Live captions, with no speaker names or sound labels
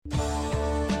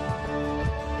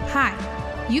Hi,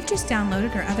 you've just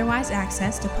downloaded or otherwise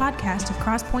accessed a podcast of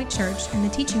Crosspoint Church and the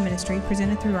teaching ministry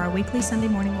presented through our weekly Sunday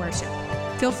morning worship.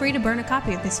 Feel free to burn a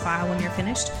copy of this file when you're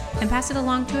finished and pass it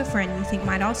along to a friend you think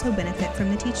might also benefit from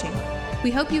the teaching.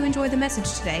 We hope you enjoy the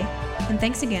message today, and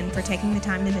thanks again for taking the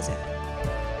time to visit.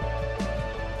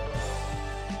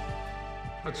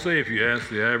 I'd say if you ask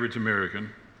the average American,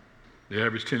 the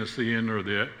average Tennessean, or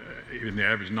even the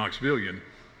average Knoxvillian,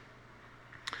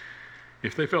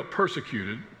 if they felt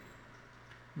persecuted,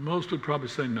 most would probably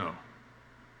say no,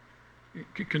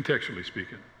 contextually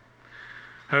speaking.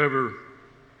 However,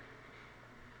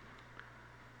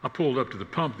 I pulled up to the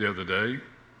pump the other day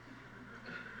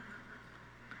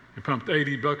and pumped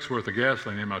 $80 worth of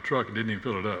gasoline in my truck and didn't even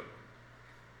fill it up.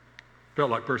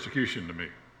 Felt like persecution to me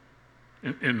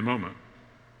in the moment.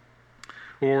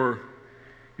 Or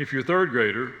if your third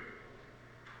grader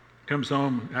comes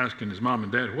home asking his mom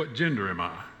and dad, what gender am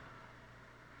I?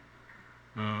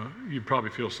 You'd probably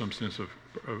feel some sense of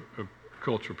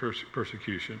cultural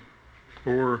persecution.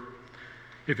 Or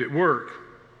if at work,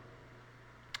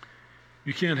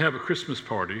 you can't have a Christmas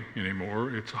party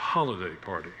anymore, it's a holiday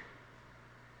party.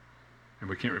 And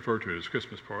we can't refer to it as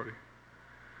Christmas party.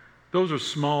 Those are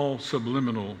small,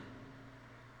 subliminal,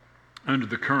 under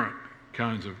the current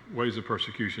kinds of ways of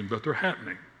persecution, but they're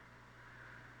happening.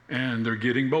 And they're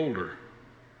getting bolder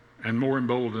and more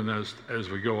emboldened as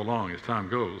we go along, as time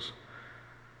goes.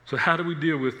 So how do we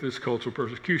deal with this cultural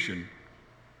persecution?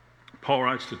 Paul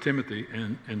writes to Timothy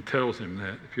and tells him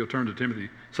that. If you'll turn to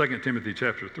 2 Timothy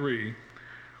chapter 3,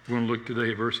 we're going to look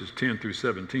today at verses 10 through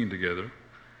 17 together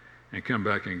and come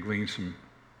back and glean some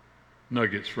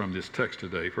nuggets from this text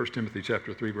today. 1 Timothy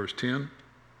chapter 3, verse 10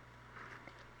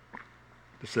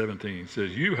 to 17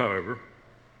 says, "You, however,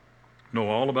 know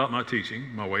all about my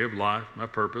teaching, my way of life, my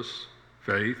purpose,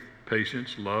 faith,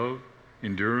 patience, love,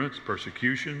 endurance,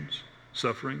 persecutions,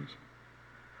 sufferings.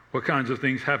 What kinds of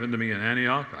things happened to me in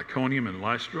Antioch, Iconium, and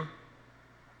Lystra?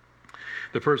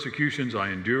 The persecutions I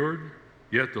endured,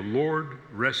 yet the Lord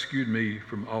rescued me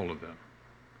from all of them.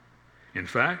 In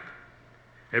fact,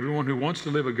 everyone who wants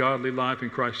to live a godly life in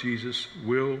Christ Jesus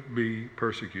will be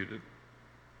persecuted.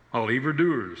 All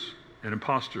evildoers and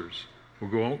impostors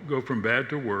will go from bad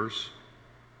to worse,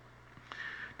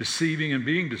 deceiving and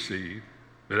being deceived.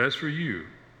 But as for you,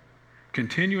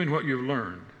 continue in what you have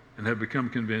learned and have become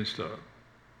convinced of,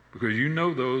 because you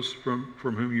know those from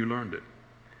whom you learned it,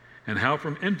 and how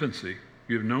from infancy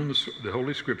you have known the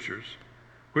Holy Scriptures,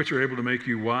 which are able to make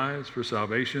you wise for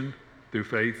salvation through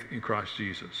faith in Christ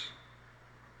Jesus.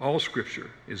 All Scripture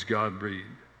is God-breathed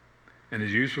and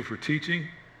is useful for teaching,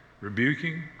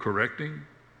 rebuking, correcting,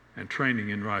 and training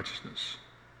in righteousness,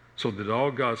 so that all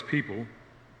God's people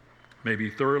may be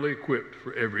thoroughly equipped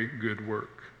for every good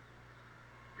work."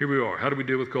 Here we are. How do we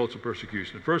deal with cultural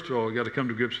persecution? First of all, we've got to come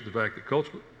to grips with the fact that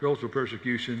cultural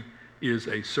persecution is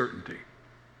a certainty.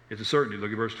 It's a certainty. Look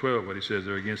at verse 12, what he says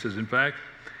there again. It says, "In fact,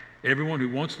 everyone who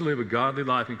wants to live a godly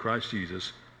life in Christ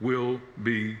Jesus will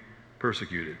be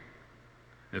persecuted."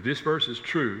 If this verse is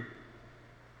true,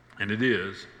 and it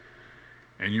is,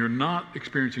 and you're not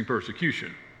experiencing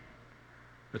persecution,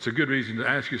 that's a good reason to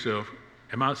ask yourself,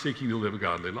 am I seeking to live a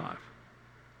godly life?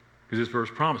 Because this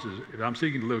verse promises, if I'm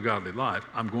seeking to live a godly life,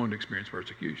 I'm going to experience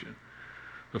persecution.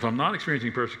 If I'm not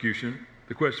experiencing persecution,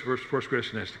 the first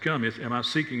question has to come is, am I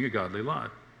seeking a godly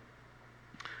life?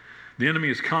 The enemy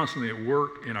is constantly at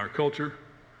work in our culture.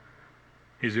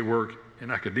 He's at work in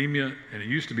academia, and it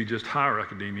used to be just higher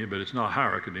academia, but it's not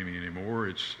higher academia anymore.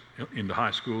 It's into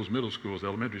high schools, middle schools,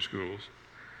 elementary schools.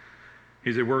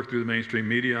 He's at work through the mainstream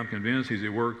media, I'm convinced. He's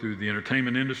at work through the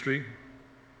entertainment industry.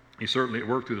 He's certainly at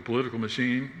work through the political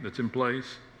machine that's in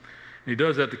place. And he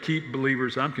does that to keep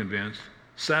believers, I'm convinced,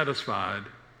 satisfied,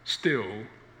 still,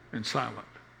 and silent.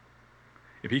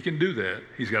 If he can do that,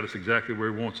 he's got us exactly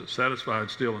where he wants us, satisfied,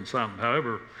 still, and silent.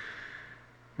 However,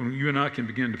 when you and I can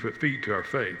begin to put feet to our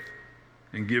faith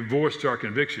and give voice to our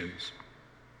convictions,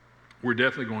 we're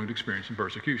definitely going to experience some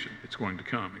persecution. It's going to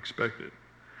come, expect it.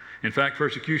 In fact,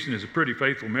 persecution is a pretty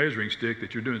faithful measuring stick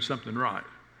that you're doing something right.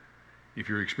 If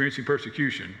you're experiencing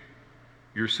persecution,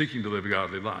 you're seeking to live a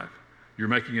godly life. You're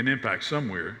making an impact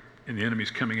somewhere, and the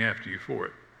enemy's coming after you for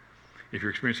it. If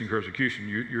you're experiencing persecution,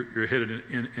 you're headed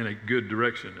in a good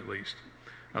direction, at least,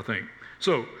 I think.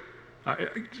 So,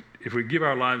 if we give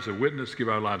our lives a witness, give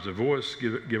our lives a voice,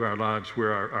 give our lives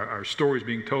where our story's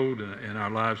being told and our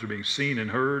lives are being seen and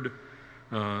heard,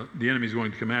 the enemy's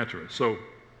going to come after us. So,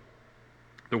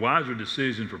 the wiser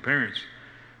decision for parents,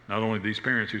 not only these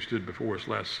parents who stood before us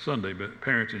last Sunday, but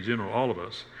parents in general, all of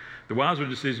us, the wiser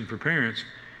decision for parents,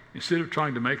 instead of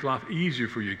trying to make life easier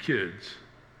for your kids,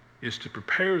 is to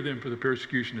prepare them for the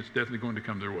persecution that's definitely going to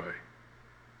come their way.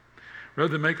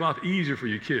 Rather than make life easier for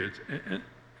your kids, and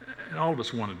all of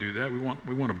us want to do that. We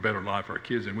want a better life for our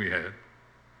kids than we had.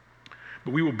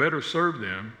 But we will better serve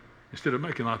them instead of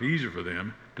making life easier for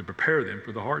them to prepare them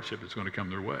for the hardship that's going to come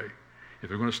their way. If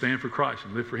they're going to stand for Christ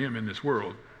and live for Him in this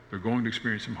world, they're going to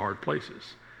experience some hard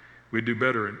places. We'd do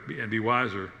better and be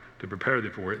wiser to prepare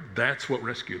them for it. That's what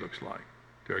rescue looks like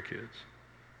to our kids.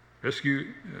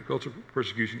 Cultural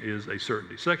persecution is a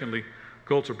certainty. Secondly,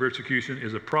 cultural persecution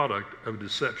is a product of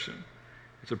deception.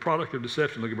 It's a product of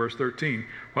deception. Look at verse 13.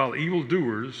 While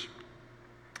evildoers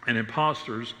and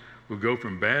impostors will go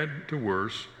from bad to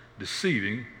worse,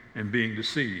 deceiving and being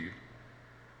deceived.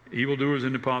 Evildoers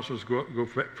and impostors go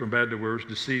from bad to worse,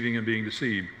 deceiving and being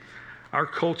deceived. Our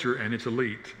culture and its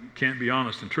elite can't be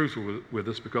honest and truthful with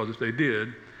us, because if they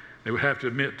did, they would have to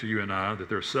admit to you and I that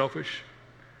they're selfish,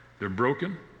 they're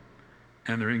broken,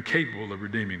 and they're incapable of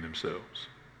redeeming themselves.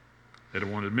 They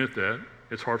don't want to admit that.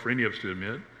 It's hard for any of us to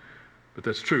admit, but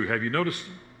that's true. Have you noticed,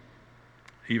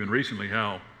 even recently,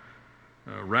 how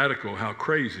radical, how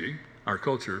crazy our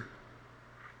culture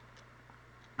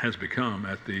has become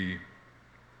at the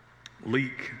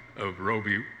leak of Roe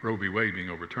v. Wade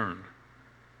being overturned?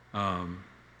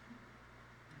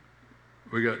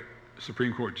 We got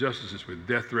Supreme Court justices with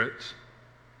death threats,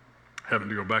 having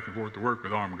to go back and forth to work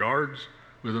with armed guards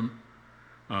with them.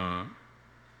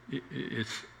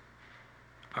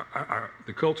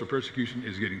 The cultural persecution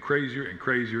is getting crazier and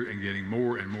crazier and getting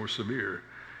more and more severe.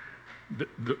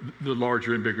 The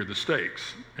larger and bigger the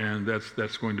stakes, and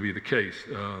that's going to be the case.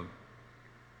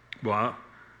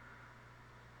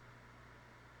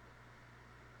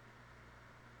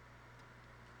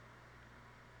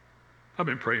 I've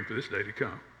been praying for this day to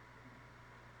come.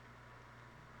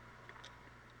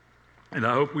 And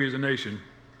I hope we as a nation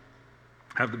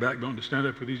have the backbone to stand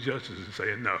up for these justices and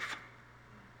say, enough.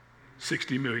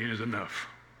 60 million is enough.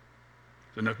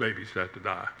 It's enough babies that have to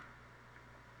die.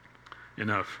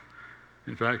 Enough.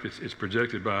 In fact, it's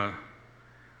projected by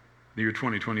the year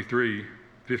 2023,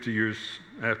 50 years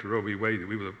after Roe v. Wade, that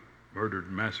we will have murdered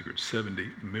and massacred 70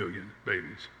 million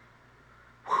babies.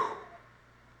 Whew.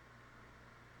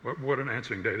 What an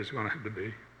answering date it's going to have to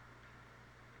be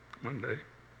one day.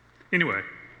 Anyway,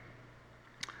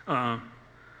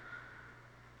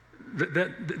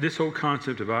 this whole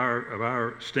concept of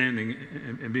our standing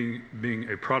and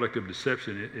being a product of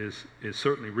deception is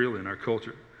certainly real in our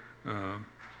culture.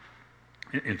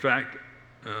 In fact,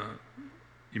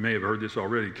 you may have heard this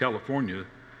already. California,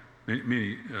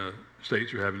 many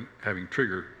states are having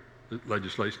trigger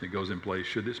legislation that goes in place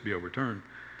should this be overturned.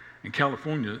 In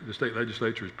California, the state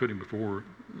legislature is putting before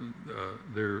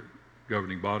their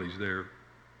governing bodies there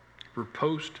for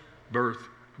post-birth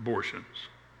abortions.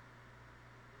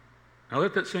 Now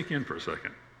let that sink in for a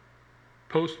second.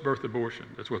 Post-birth abortion,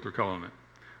 that's what they're calling it.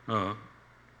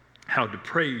 How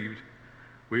depraved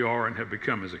we are and have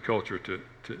become as a culture to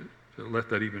let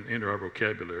that even enter our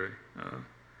vocabulary.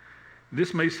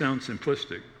 This may sound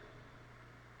simplistic,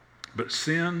 but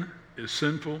sin is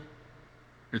sinful.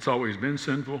 It's always been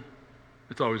sinful.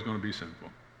 It's always going to be sinful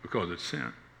because it's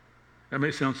sin. That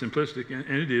may sound simplistic, and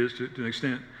it is to an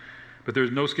extent, but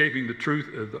there's no escaping the truth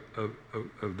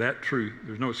of that truth.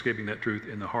 There's no escaping that truth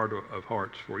in the heart of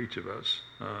hearts for each of us.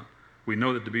 We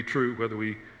know that to be true whether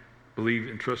we believe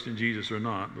and trust in Jesus or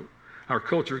not. But our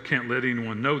culture can't let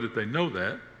anyone know that they know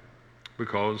that,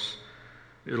 because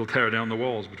it'll tear down the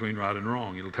walls between right and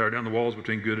wrong. It'll tear down the walls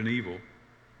between good and evil.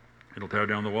 It'll tear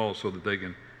down the walls so that they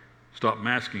can stop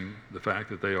masking the fact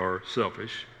that they are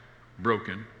selfish,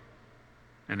 broken,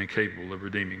 and incapable of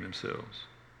redeeming themselves.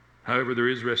 However, there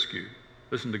is rescue.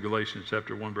 Listen to Galatians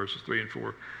chapter 1, verses 3 and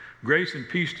 4. Grace and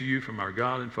peace to you from our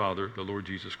God and Father, the Lord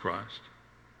Jesus Christ,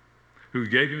 who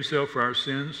gave himself for our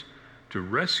sins to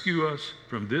rescue us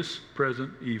from this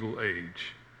present evil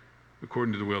age,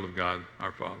 according to the will of God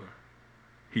our Father.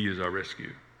 He is our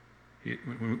rescue.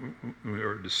 When we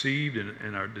are deceived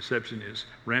and our deception is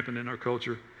rampant in our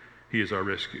culture, he is our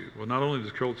rescue. Well, not only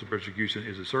is cultural persecution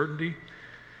is a certainty,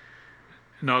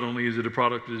 not only is it a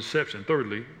product of deception.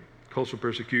 Thirdly, cultural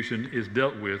persecution is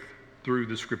dealt with through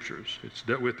the Scriptures. It's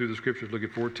dealt with through the Scriptures. Look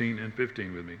at 14 and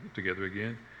 15 with me together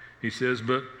again. He says,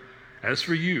 but as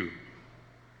for you,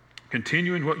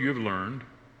 continue in what you have learned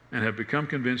and have become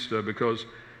convinced of, because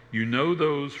you know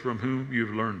those from whom you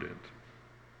have learned it,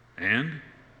 and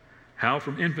how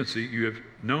from infancy you have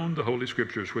known the Holy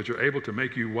Scriptures, which are able to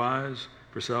make you wise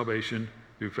for salvation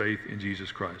through faith in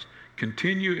Jesus Christ.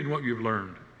 Continue in what you've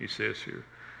learned, he says here.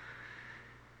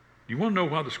 You want to know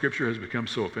why the Scripture has become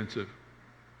so offensive?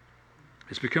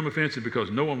 It's become offensive because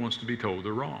no one wants to be told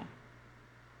they're wrong.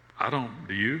 I don't.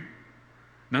 Do you?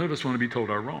 None of us want to be told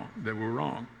that we're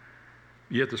wrong.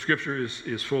 Yet the Scripture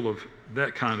is full of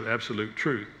that kind of absolute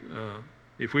truth.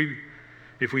 If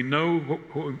we know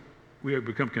what we have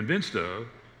become convinced of,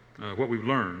 what we've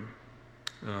learned,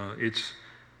 it's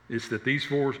that these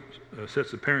four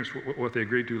sets of parents, what they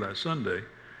agreed to last Sunday,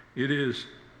 it is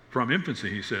from infancy,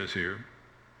 he says here,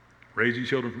 raising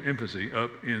children from infancy up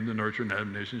in the nurture and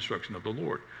admonition instruction of the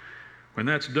Lord. When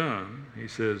that's done, he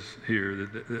says here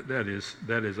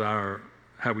that is our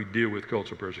how we deal with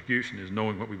cultural persecution, is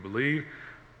knowing what we believe,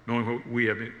 knowing what we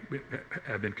have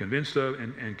been convinced of,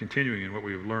 and continuing in what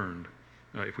we have learned.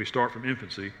 If we start from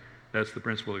infancy, that's the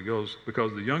principle that goes,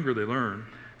 because the younger they learn,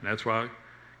 and that's why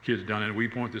kids down in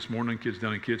Weed Point this morning, kids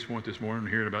down in Kids Point this morning,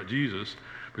 hearing about Jesus,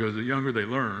 because the younger they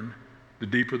learn, the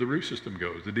deeper the root system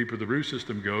goes. The deeper the root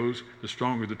system goes, the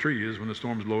stronger the tree is when the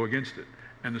storms blow against it.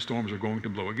 And the storms are going to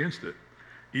blow against it,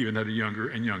 even at a younger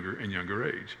and younger and younger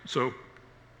age. So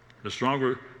the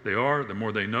stronger they are, the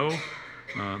more they know.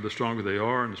 The stronger they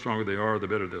are, and the stronger they are, the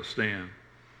better they'll stand.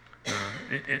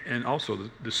 And also,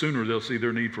 the sooner they'll see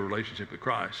their need for a relationship with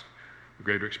Christ, the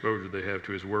greater exposure they have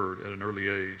to His Word at an early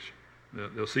age.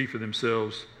 They'll see for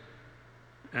themselves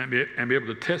and be able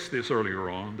to test this earlier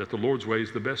on, that the Lord's way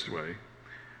is the best way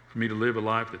for me to live a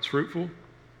life that's fruitful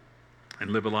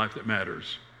and live a life that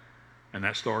matters. And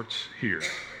that starts here,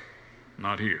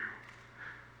 not here.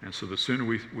 And so the sooner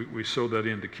we sow that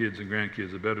into kids and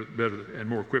grandkids, the better and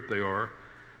more equipped they are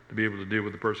to be able to deal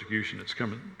with the persecution that's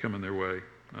coming their way.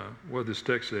 What this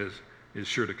text says is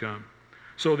sure to come.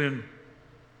 So then,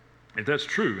 if that's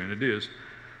true, and it is,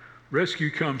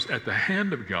 rescue comes at the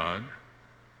hand of God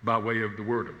by way of the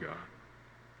Word of God.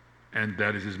 And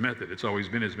that is His method. It's always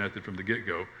been His method from the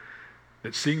get-go,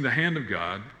 that seeing the hand of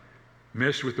God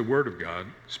meshed with the Word of God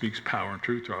speaks power and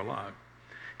truth to our life.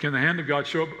 Can the hand of God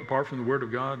show up apart from the Word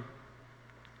of God?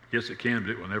 Yes, it can, but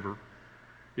it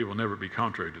will never be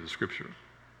contrary to the Scripture.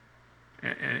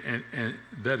 And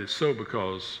that is so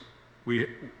because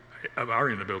of our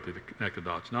inability to connect the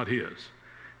dots, not His.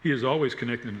 He is always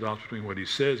connecting the dots between what He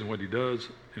says and what He does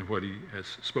and what He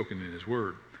has spoken in His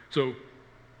Word. So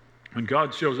when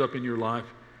God shows up in your life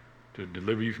to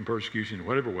deliver you from persecution in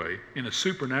whatever way, in a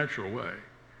supernatural way,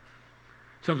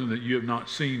 something that you have not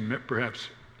seen perhaps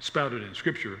spouted in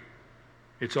Scripture,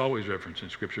 it's always referenced in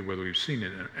Scripture, whether we've seen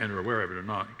it and are aware of it or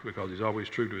not, because He's always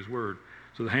true to His Word.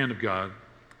 So the hand of God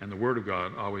and the Word of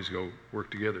God always work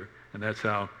together, and that's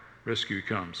how rescue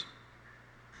comes.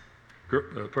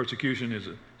 Persecution is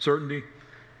a certainty,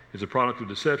 it's a product of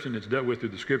deception, it's dealt with through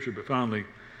the Scripture, but finally,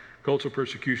 cultural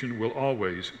persecution will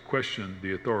always question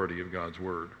the authority of God's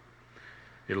Word.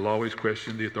 It'll always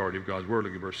question the authority of God's Word.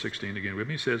 Look at verse 16 again with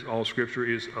me. It says, all Scripture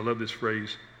is, I love this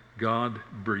phrase,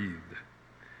 God-breathed,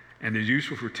 and is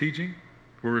useful for teaching,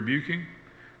 for rebuking,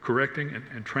 correcting,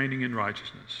 and training in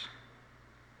righteousness,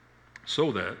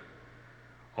 so that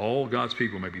all God's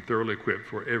people may be thoroughly equipped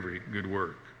for every good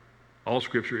work. All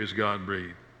Scripture is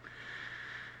God-breathed.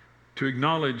 To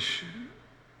acknowledge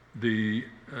the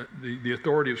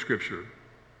authority of Scripture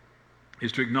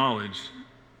is to acknowledge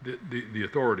the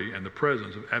authority and the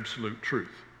presence of absolute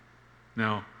truth.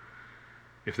 Now,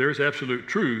 if there is absolute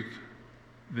truth,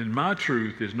 then my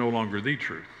truth is no longer the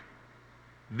truth.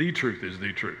 The truth is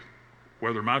the truth,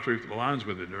 whether my truth aligns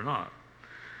with it or not.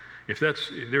 If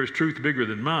there is truth bigger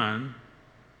than mine,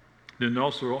 then there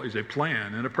also is a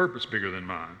plan and a purpose bigger than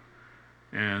mine.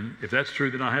 And if that's true,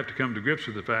 then I have to come to grips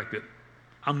with the fact that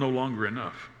I'm no longer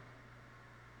enough.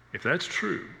 If that's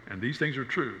true, and these things are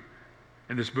true,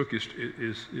 and this book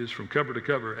is from cover to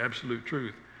cover absolute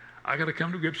truth, I got to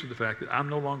come to grips with the fact that I'm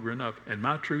no longer enough, and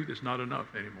my truth is not enough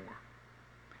anymore.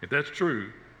 If that's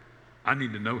true, I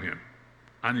need to know Him.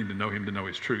 I need to know Him to know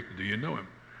His truth. Do you know Him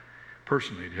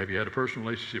personally? Have you had a personal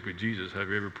relationship with Jesus? Have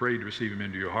you ever prayed to receive Him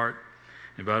into your heart,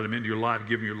 invited Him into your life,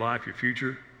 given your life, your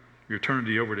future, your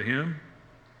eternity over to Him?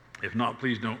 If not,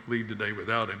 please don't leave today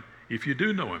without Him. If you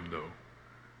do know Him, though,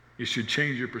 it should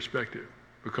change your perspective,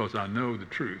 because I know the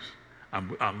truth.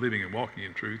 I'm living and walking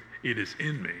in truth. It is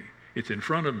in me. It's in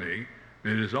front of me,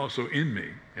 and it is also in me.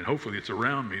 And hopefully it's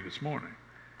around me this morning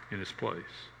in this place.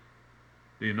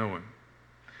 Do you know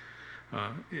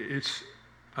Him? It's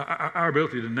our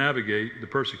ability to navigate the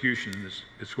persecution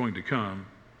that's going to come,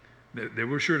 that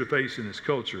we're sure to face in this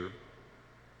culture,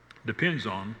 depends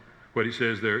on what he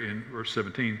says there in verse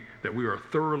 17, that we are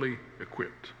thoroughly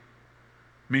equipped.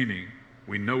 Meaning,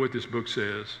 we know what this book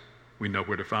says, we know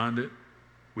where to find it,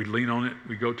 we lean on it,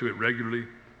 we go to it regularly,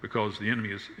 because the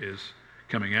enemy is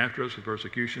coming after us with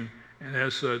persecution, and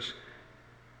as such,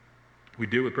 we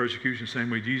deal with persecution the same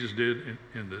way Jesus did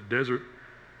in the desert.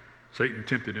 Satan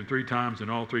tempted Him 3 times, and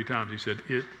all 3 times He said,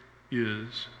 it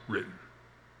is written.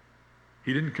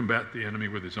 He didn't combat the enemy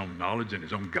with his own knowledge and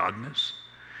his own godness.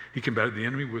 He combated the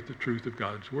enemy with the truth of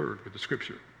God's word, with the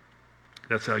scripture.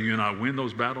 That's how you and I win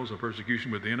those battles of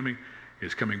persecution with the enemy,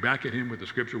 is coming back at him with the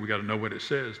scripture. We got to know what it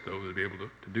says, though, to be able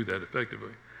to do that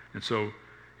effectively. And so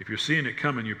if you're seeing it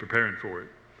coming, you're preparing for it.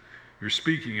 You're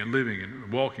speaking and living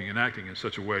and walking and acting in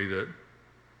such a way that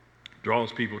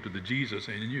draws people to the Jesus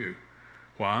in you.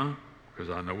 Why? Because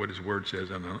I know what his word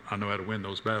says, and I know how to win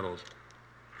those battles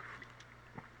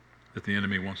that the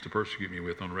enemy wants to persecute me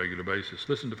with on a regular basis.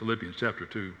 Listen to Philippians chapter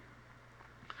 2,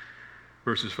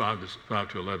 verses 5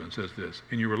 to 11. Says this: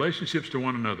 in your relationships to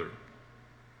one another,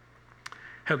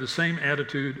 have the same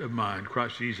attitude of mind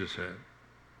Christ Jesus had,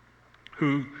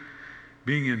 who,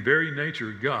 being in very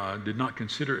nature God, did not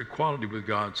consider equality with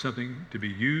God something to be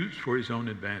used for his own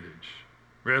advantage.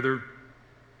 Rather,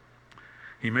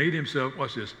 he made himself,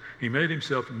 watch this, he made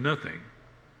himself nothing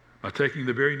by taking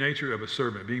the very nature of a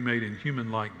servant, being made in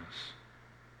human likeness.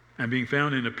 And being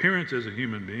found in appearance as a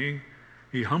human being,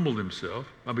 he humbled himself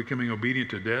by becoming obedient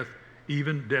to death,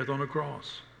 even death on a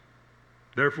cross.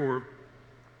 Therefore,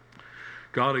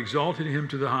 God exalted him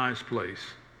to the highest place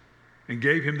and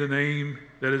gave him the name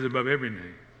that is above every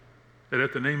name, that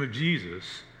at the name of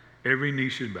Jesus, every knee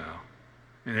should bow,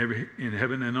 and every in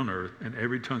heaven and on earth, and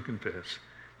every tongue confess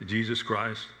that Jesus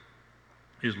Christ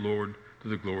is Lord, to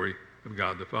the glory of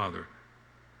God the Father.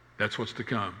 That's what's to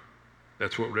come.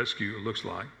 That's what rescue looks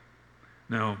like.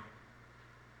 Now,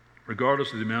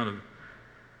 regardless of the amount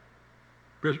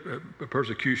of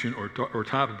persecution or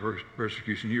type of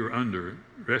persecution you are under,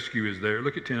 rescue is there.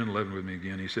 Look at 10 and 11 with me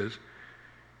again. He says,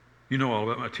 you know all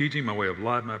about my teaching, my way of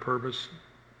life, my purpose,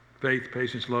 faith,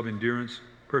 patience, love, endurance,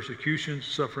 persecutions,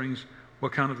 sufferings,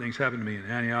 what kind of things happened to me in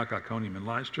Antioch, Iconium, and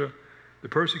Lystra. The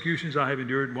persecutions I have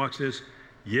endured, watch this,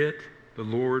 yet the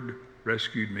Lord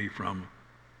rescued me from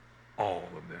all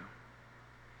of them.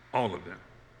 All of them.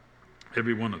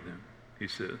 Every one of them, he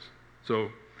says. So,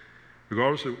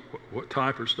 regardless of what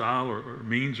type or style or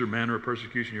means or manner of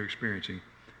persecution you're experiencing,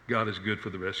 God is good for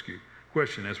the rescue.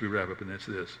 Question as we wrap up, and that's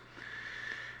this.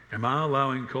 Am I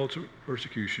allowing cultural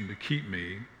persecution to keep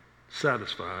me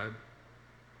satisfied,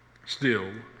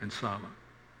 still, and silent?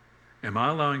 Am I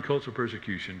allowing cultural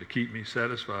persecution to keep me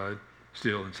satisfied,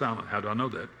 still, and silent? How do I know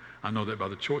that? I know that by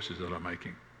the choices that I'm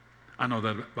making. I know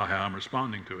that by how I'm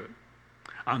responding to it.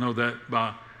 I know that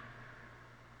by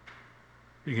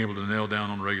being able to nail down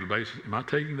on a regular basis, am I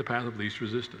taking the path of least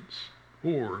resistance?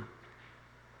 Or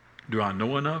do I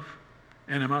know enough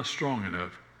and am I strong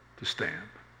enough to stand?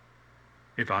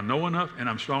 If I know enough and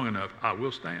I'm strong enough, I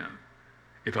will stand.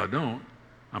 If I don't,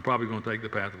 I'm probably going to take the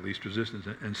path of least resistance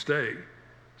and stay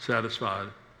satisfied,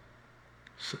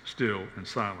 still, and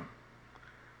silent.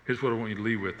 Here's what I want you to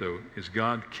leave with, though, is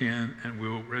God can and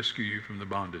will rescue you from the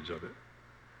bondage of it.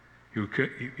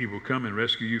 He will come and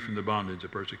rescue you from the bondage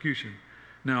of persecution.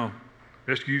 Now,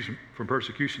 rescue you from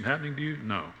persecution happening to you?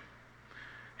 No.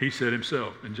 He said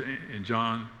himself in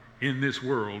John, in this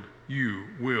world you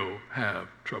will have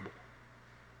trouble.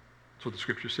 That's what the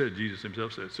scripture said. Jesus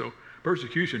himself said. So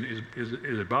persecution is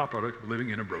a byproduct of living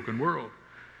in a broken world.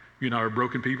 You and I are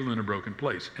broken people in a broken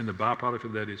place. And the byproduct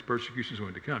of that is persecution is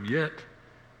going to come. Yet,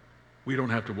 we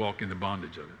don't have to walk in the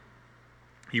bondage of it.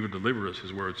 He will deliver us,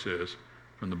 his word says,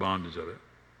 from the bondage of it.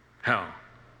 How?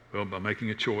 Well, by making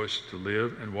a choice to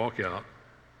live and walk out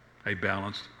a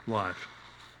balanced life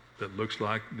that looks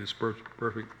like this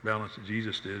perfect balance that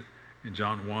Jesus did in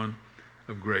John 1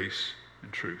 of grace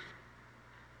and truth.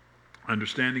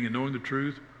 Understanding and knowing the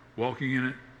truth, walking in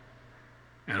it,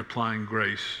 and applying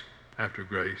grace after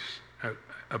grace,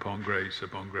 upon grace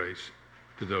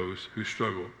to those who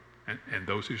struggle. And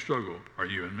those who struggle are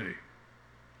you and me.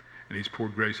 And he's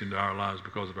poured grace into our lives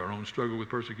because of our own struggle with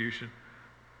persecution.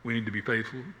 We need to be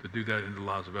faithful to do that in the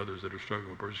lives of others that are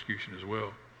struggling with persecution as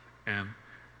well. And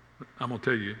I'm going to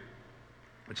tell you,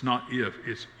 it's not if,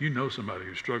 it's you know somebody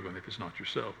who's struggling if it's not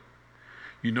yourself.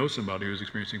 You know somebody who's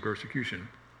experiencing persecution.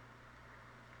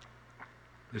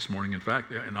 This morning, in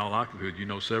fact, in all likelihood, you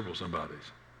know several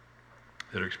somebodies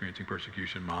that are experiencing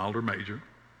persecution, mild or major.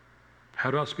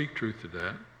 How do I speak truth to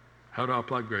that? How do I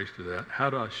apply grace to that? How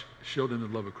do I show them the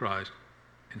love of Christ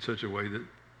in such a way that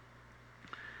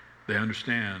they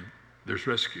understand there's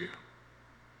rescue?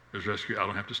 There's rescue. I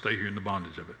don't have to stay here in the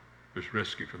bondage of it. There's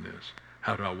rescue from this.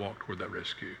 How do I walk toward that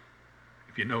rescue?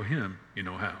 If you know him, you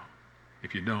know how.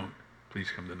 If you don't, please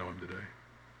come to know him today.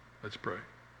 Let's pray.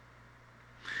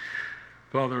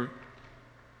 Father,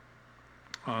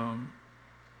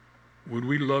 would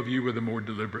we love you with a more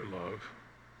deliberate love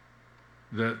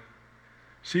that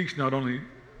seeks not only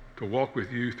to walk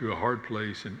with you through a hard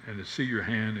place and to see your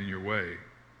hand in your way,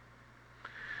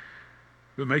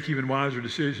 but make even wiser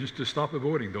decisions to stop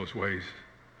avoiding those ways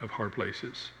of hard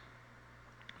places,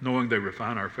 knowing they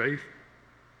refine our faith.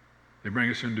 They bring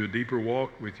us into a deeper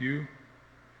walk with you.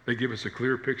 They give us a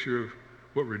clear picture of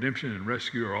what redemption and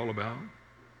rescue are all about.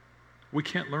 We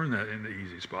can't learn that in the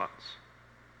easy spots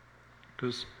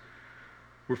because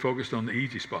we're focused on the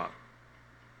easy spot.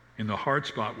 In the hard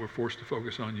spot, we're forced to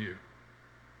focus on you.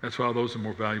 That's why those are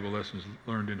more valuable lessons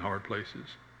learned in hard places.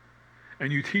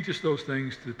 And you teach us those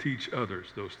things to teach others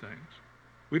those things.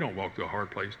 We don't walk to a hard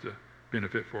place to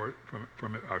benefit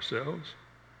from it ourselves.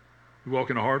 We walk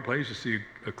in a hard place to see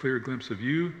a clear glimpse of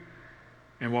you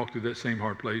and walk through that same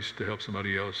hard place to help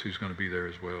somebody else who's going to be there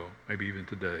as well, maybe even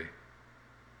today.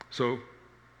 So,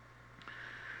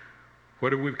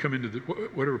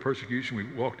 whatever persecution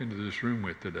we walked into this room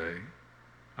with today,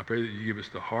 I pray that you give us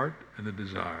the heart and the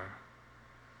desire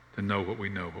to know what we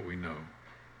know,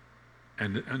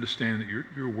 and to understand that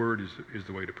your word is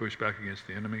the way to push back against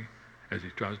the enemy as he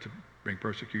tries to bring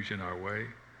persecution our way,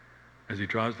 as he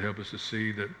tries to help us to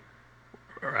see that,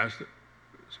 or ask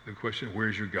the question,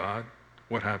 where's your God?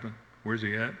 What happened? Where's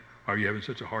he at? Are you having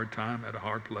such a hard time at a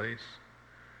hard place?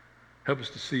 Help us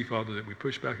to see, Father, that we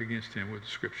push back against him with the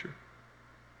Scripture,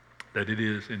 that it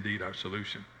is indeed our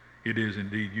solution. It is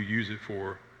indeed, you use it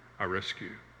for our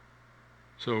rescue.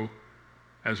 So,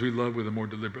 as we love with a more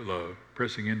deliberate love,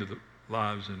 pressing into the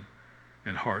lives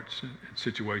and hearts and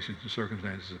situations and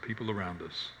circumstances of people around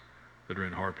us that are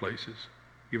in hard places,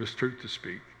 give us truth to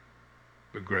speak,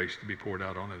 but grace to be poured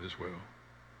out on it as well.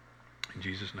 In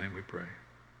Jesus' name we pray.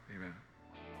 Amen.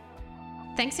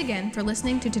 Thanks again for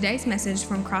listening to today's message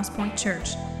from Crosspoint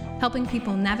Church, helping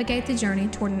people navigate the journey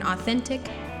toward an authentic,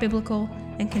 biblical,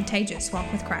 and contagious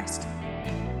walk with Christ.